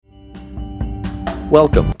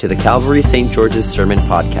Welcome to the Calvary St. George's Sermon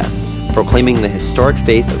Podcast, proclaiming the historic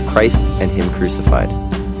faith of Christ and Him crucified.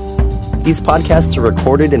 These podcasts are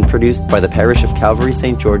recorded and produced by the parish of Calvary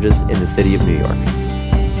St. George's in the city of New York.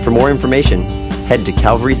 For more information, head to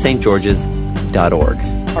calvarystgeorges.org.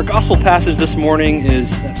 Our gospel passage this morning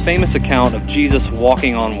is a famous account of Jesus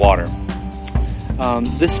walking on water.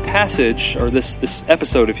 This passage, or this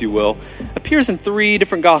episode, if you will, appears in three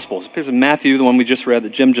different gospels. It appears in Matthew, the one we just read,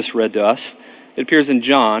 that Jim just read to us. It appears in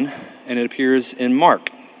John, and it appears in Mark.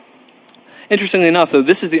 Interestingly enough, though,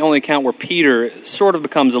 this is the only account where Peter sort of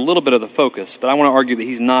becomes a little bit of the focus, but I want to argue that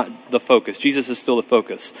he's not the focus. Jesus is still the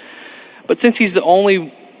focus. But since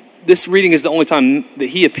this reading is the only time that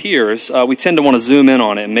he appears, we tend to want to zoom in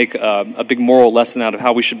on it and make a big moral lesson out of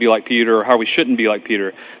how we should be like Peter or how we shouldn't be like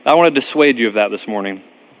Peter. I want to dissuade you of that this morning.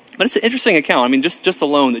 But it's an interesting account. I mean, just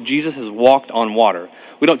alone that Jesus has walked on water.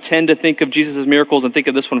 We don't tend to think of Jesus' miracles and think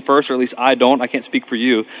of this one first, or at least I don't. I can't speak for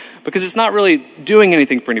you, because it's not really doing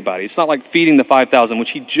anything for anybody. It's not like feeding the 5,000, which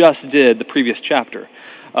he just did the previous chapter.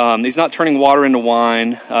 He's not turning water into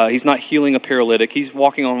wine. He's not healing a paralytic. He's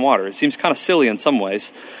walking on water. It seems kind of silly in some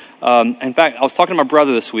ways. In fact, I was talking to my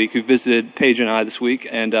brother this week, who visited Paige and I this week,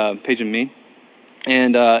 and Paige and me,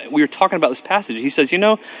 and we were talking about this passage. He says,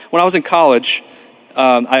 when I was in college,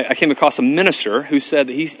 I came across a minister who said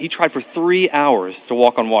that he tried for 3 hours to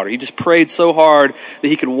walk on water. He just prayed so hard that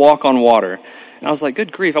he could walk on water. And I was like,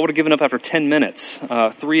 good grief, I would have given up after 10 minutes,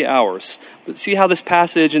 3 hours. But see how this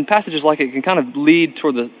passage, and passages like it, can kind of lead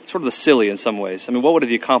toward the silly in some ways. I mean, what would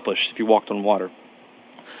have you accomplished if you walked on water?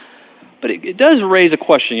 But it does raise a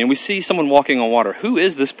question. We see someone walking on water. Who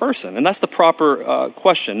is this person? And that's the proper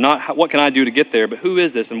question. Not what can I do to get there, but who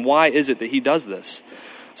is this, and why is it that he does this?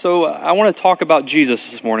 So I want to talk about Jesus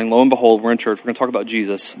this morning. Lo and behold, we're in church. We're going to talk about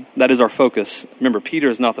Jesus. That is our focus. Remember, Peter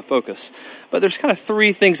is not the focus. But there's kind of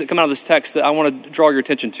three things that come out of this text that I want to draw your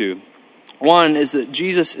attention to. One is that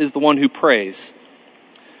Jesus is the one who prays.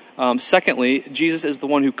 Secondly, Jesus is the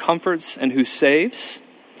one who comforts and who saves.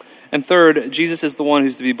 And third, Jesus is the one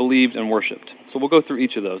who's to be believed and worshipped. So we'll go through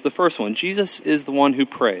each of those. The first one, Jesus is the one who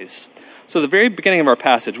prays. So at the very beginning of our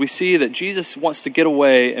passage, we see that Jesus wants to get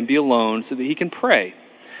away and be alone so that he can pray.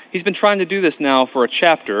 He's been trying to do this now for a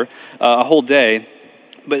chapter, a whole day.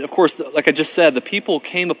 But of course, like I just said, the people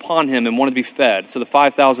came upon him and wanted to be fed. So the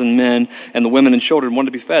 5,000 men and the women and children wanted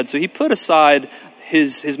to be fed. So he put aside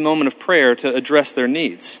his moment of prayer to address their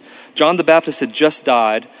needs. John the Baptist had just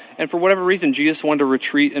died, and for whatever reason, Jesus wanted to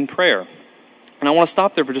retreat in prayer. And I want to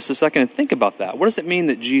stop there for just a second and think about that. What does it mean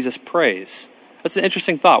that Jesus prays? That's an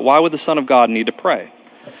interesting thought. Why would the Son of God need to pray?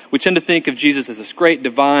 We tend to think of Jesus as this great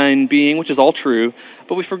divine being, which is all true,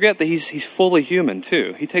 but we forget that he's fully human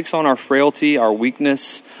too. He takes on our frailty, our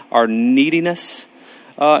weakness, our neediness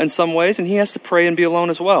in some ways, and he has to pray and be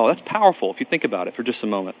alone as well. That's powerful if you think about it for just a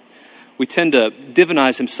moment. We tend to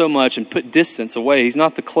divinize him so much and put distance away. He's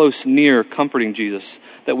not the close, near, comforting Jesus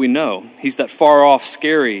that we know. He's that far-off,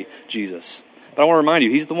 scary Jesus. But I want to remind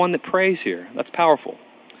you, he's the one that prays here. That's powerful.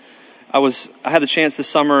 I had the chance this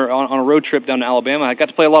summer on a road trip down to Alabama. I got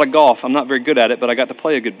to play a lot of golf. I'm not very good at it, but I got to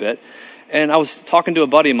play a good bit. And I was talking to a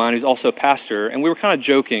buddy of mine who's also a pastor, and we were kind of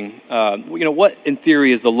joking. What in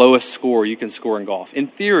theory is the lowest score you can score in golf? In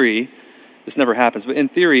theory, this never happens, but in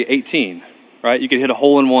theory, 18, right? You could hit a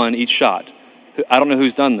hole-in-one each shot. I don't know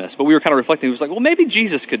who's done this, but we were kind of reflecting. It was like, well, maybe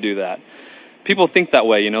Jesus could do that. People think that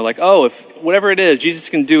way, if whatever it is,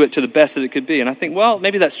 Jesus can do it to the best that it could be. And I think, well,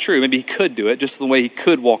 maybe that's true. Maybe he could do it just the way he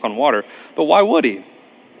could walk on water. But why would he?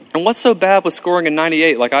 And what's so bad with scoring a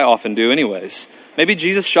 98 like I often do anyways? Maybe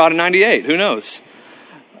Jesus shot a 98. Who knows?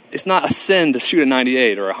 It's not a sin to shoot a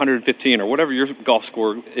 98 or 115 or whatever your golf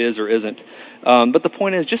score is or isn't. But the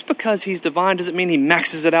point is, just because he's divine doesn't mean he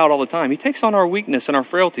maxes it out all the time. He takes on our weakness and our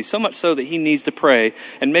frailty, so much so that he needs to pray.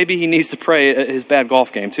 And maybe he needs to pray at his bad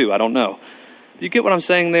golf game too. I don't know. You get what I'm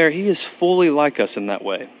saying there? He is fully like us in that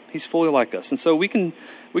way. He's fully like us. And so we can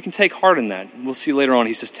take heart in that. We'll see later on,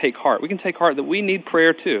 he says, take heart. We can take heart that we need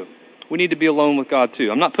prayer too. We need to be alone with God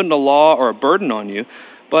too. I'm not putting a law or a burden on you,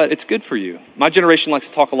 but it's good for you. My generation likes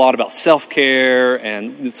to talk a lot about self-care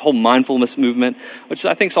and this whole mindfulness movement, which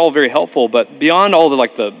I think is all very helpful. But beyond all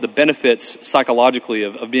the benefits psychologically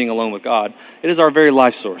of being alone with God, it is our very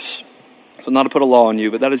life source. So not to put a law on you,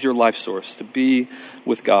 but that is your life source, to be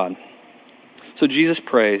with God. So Jesus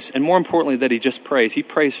prays, and more importantly that he just prays, he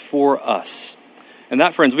prays for us. And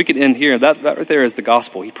that, friends, we could end here. That right there is the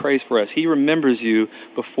gospel. He prays for us. He remembers you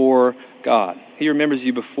before God. He remembers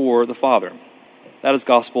you before the Father. That is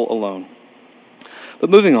gospel alone. But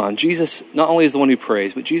moving on, Jesus not only is the one who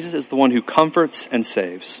prays, but Jesus is the one who comforts and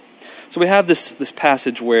saves. So we have this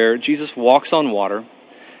passage where Jesus walks on water,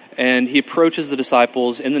 and he approaches the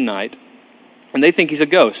disciples in the night, and they think he's a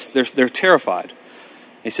ghost. They're terrified.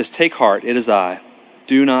 He says, "Take heart, it is I.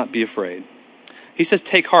 Do not be afraid." He says,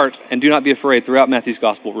 "Take heart and do not be afraid" throughout Matthew's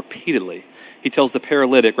gospel repeatedly. He tells the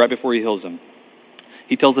paralytic right before he heals him.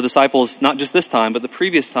 He tells the disciples, not just this time, but the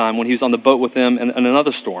previous time when he was on the boat with them in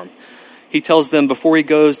another storm. He tells them before he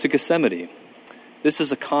goes to Gethsemane. This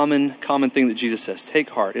is a common thing that Jesus says.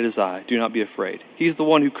 Take heart, it is I. Do not be afraid. He's the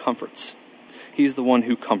one who comforts. He's the one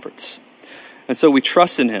who comforts. And so we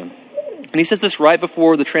trust in him. And he says this right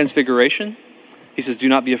before the transfiguration. He says, do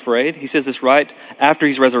not be afraid. He says this right after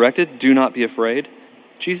he's resurrected. Do not be afraid.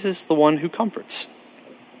 Jesus is the one who comforts.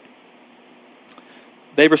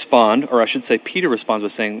 They respond, or I should say Peter responds by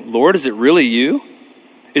saying, Lord, is it really you?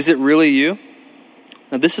 Is it really you?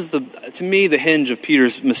 Now this is, to me, the hinge of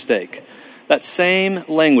Peter's mistake. That same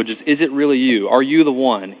language is it really you? Are you the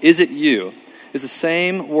one? Is it you? Is the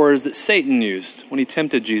same words that Satan used when he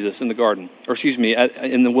tempted Jesus in the garden,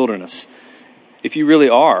 in the wilderness. If you really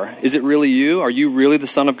are, is it really you? Are you really the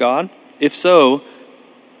Son of God? If so,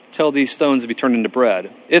 tell these stones to be turned into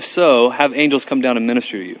bread. If so, have angels come down and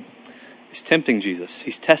minister to you. He's tempting Jesus.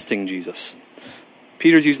 He's testing Jesus.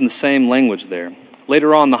 Peter's using the same language there.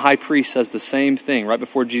 Later on, the high priest says the same thing right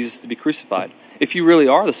before Jesus is to be crucified. If you really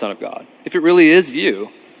are the Son of God, if it really is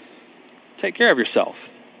you, take care of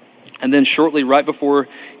yourself. And then shortly, right before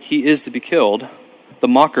he is to be killed, the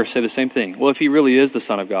mockers say the same thing. Well, if he really is the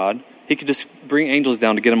Son of God, he could just bring angels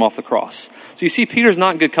down to get him off the cross. So you see, Peter's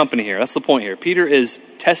not in good company here. That's the point here. Peter is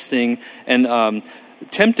testing and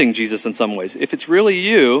tempting Jesus in some ways. If it's really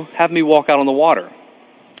you, have me walk out on the water.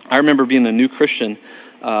 I remember being a new Christian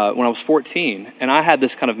when I was 14, and I had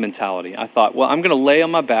this kind of mentality. I thought, well, I'm going to lay on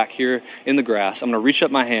my back here in the grass. I'm going to reach up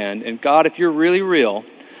my hand, and God, if you're really real,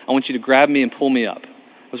 I want you to grab me and pull me up.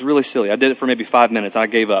 It was really silly. I did it for maybe 5 minutes. I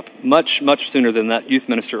gave up much, much sooner than that youth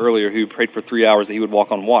minister earlier who prayed for 3 hours that he would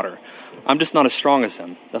walk on water. I'm just not as strong as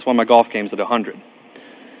him. That's why my golf game's at 100.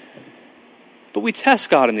 But we test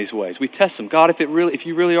God in these ways. We test him. God, if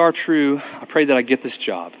you really are true, I pray that I get this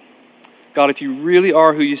job. God, if you really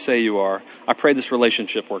are who you say you are, I pray this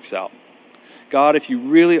relationship works out. God, if you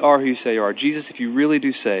really are who you say you are, Jesus, if you really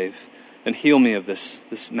do save, then heal me of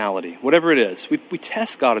this malady. Whatever it is, we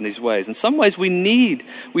test God in these ways. In some ways, we need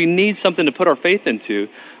something to put our faith into,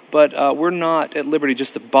 but we're not at liberty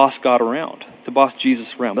just to boss God around, to boss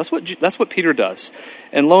Jesus around. That's what Peter does.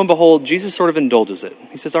 And lo and behold, Jesus sort of indulges it.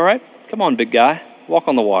 He says, all right, come on, big guy, walk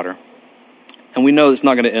on the water. And we know it's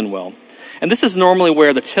not going to end well. And this is normally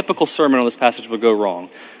where the typical sermon on this passage would go wrong,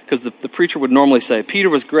 because the preacher would normally say,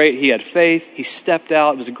 Peter was great, he had faith, he stepped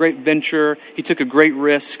out, it was a great venture, he took a great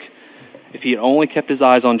risk. If he had only kept his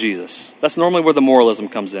eyes on Jesus. That's normally where the moralism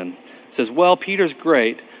comes in. It says, well, Peter's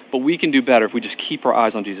great, but we can do better if we just keep our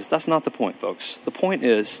eyes on Jesus. That's not the point, folks. The point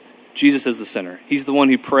is, Jesus is the center. He's the one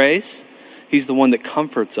who prays. He's the one that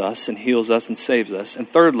comforts us and heals us and saves us. And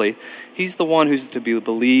thirdly, he's the one who's to be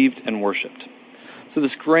believed and worshipped. So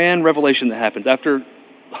this grand revelation that happens after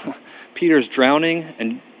Peter's drowning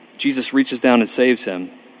and Jesus reaches down and saves him,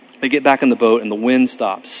 they get back in the boat and the wind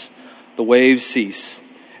stops. The waves cease.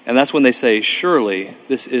 And that's when they say, surely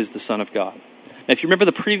this is the Son of God. Now, if you remember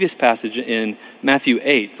the previous passage in Matthew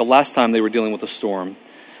 8, the last time they were dealing with a storm,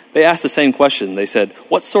 they asked the same question. They said,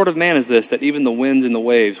 what sort of man is this that even the winds and the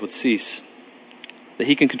waves would cease? That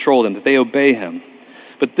he can control them, that they obey him.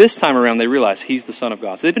 But this time around, they realize he's the Son of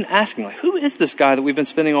God. So they've been asking, who is this guy that we've been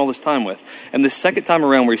spending all this time with? And the second time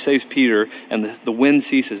around where he saves Peter and the wind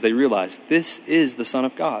ceases, they realize this is the Son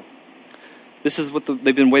of God. This is what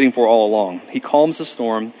they've been waiting for all along. He calms the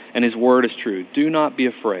storm, and his word is true. Do not be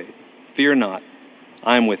afraid. Fear not.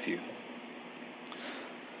 I am with you.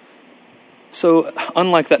 So,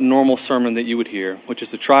 unlike that normal sermon that you would hear, which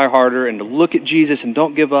is to try harder and to look at Jesus and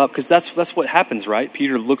don't give up, because that's what happens, right?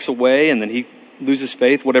 Peter looks away, and then he loses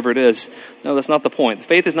faith, whatever it is. No, that's not the point.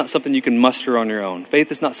 Faith is not something you can muster on your own.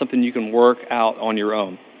 Faith is not something you can work out on your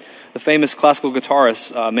own. The famous classical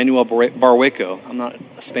guitarist, Manuel Barrueco, I'm not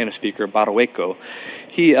a Spanish speaker, Barrueco,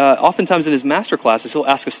 he oftentimes in his master classes, he'll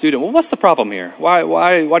ask a student, well, what's the problem here? Why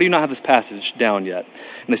do you not have this passage down yet?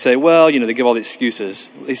 And they say, well, they give all the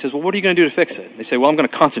excuses. He says, well, what are you going to do to fix it? They say, well, I'm going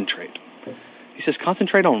to concentrate. He says,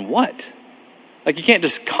 concentrate on what? You can't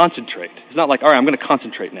just concentrate. It's not like, all right, I'm going to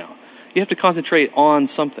concentrate now. You have to concentrate on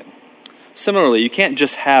something. Similarly, you can't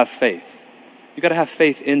just have faith. You've got to have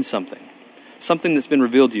faith in something. Something that's been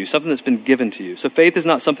revealed to you, something that's been given to you. So faith is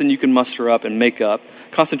not something you can muster up and make up.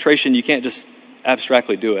 Concentration, you can't just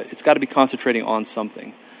abstractly do it. It's got to be concentrating on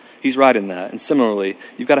something. He's right in that. And similarly,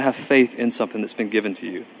 you've got to have faith in something that's been given to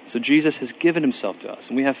you. So Jesus has given himself to us,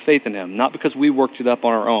 and we have faith in him, not because we worked it up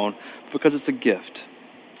on our own, but because it's a gift.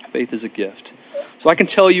 Faith is a gift. So I can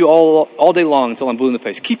tell you all day long until I'm blue in the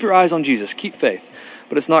face, keep your eyes on Jesus, keep faith.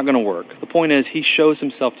 But it's not going to work. The point is, he shows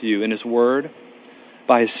himself to you in his word,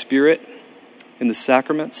 by his Spirit, in the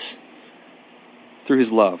sacraments, through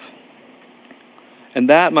his love. And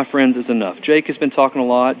that, my friends, is enough. Jake has been talking a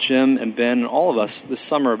lot, Jim and Ben and all of us this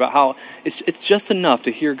summer about how it's just enough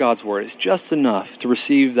to hear God's word. It's just enough to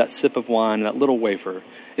receive that sip of wine, that little wafer.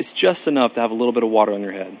 It's just enough to have a little bit of water on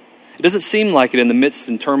your head. It doesn't seem like it in the midst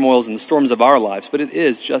and turmoils and the storms of our lives, but it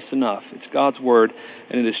is just enough. It's God's word,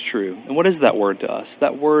 and it is true. And what is that word to us?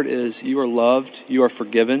 That word is you are loved, you are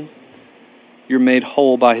forgiven, you're made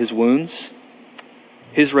whole by his wounds.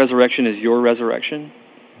 His resurrection is your resurrection.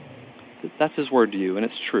 That's his word to you, and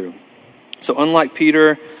it's true. So unlike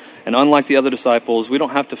Peter and unlike the other disciples, we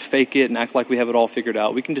don't have to fake it and act like we have it all figured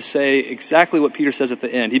out. We can just say exactly what Peter says at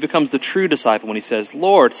the end. He becomes the true disciple when he says,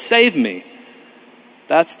 Lord, save me.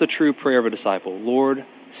 That's the true prayer of a disciple. Lord,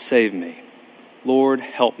 save me. Lord,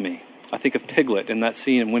 help me. I think of Piglet in that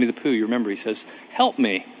scene in Winnie the Pooh. You remember, he says, help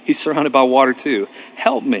me. He's surrounded by water too.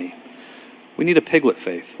 Help me. We need a Piglet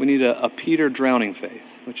faith. We need a Peter drowning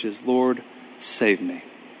faith, which is, Lord, save me.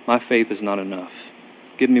 My faith is not enough.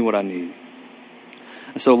 Give me what I need.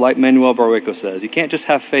 And so like Manuel Barrueco says, you can't just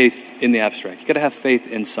have faith in the abstract. You've got to have faith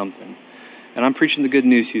in something. And I'm preaching the good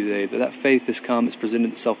news to you today, that faith has come, it's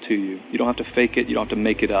presented itself to you. You don't have to fake it. You don't have to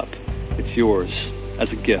make it up. It's yours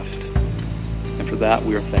as a gift. And for that,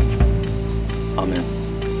 we are thankful. Amen.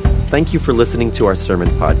 Thank you for listening to our sermon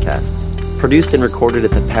podcast, produced and recorded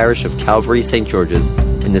at the parish of Calvary St. George's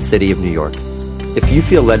in the city of New York. If you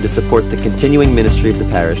feel led to support the continuing ministry of the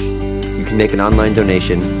parish, you can make an online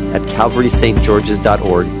donation at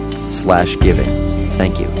calvarystgeorges.org/giving.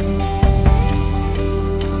 Thank you.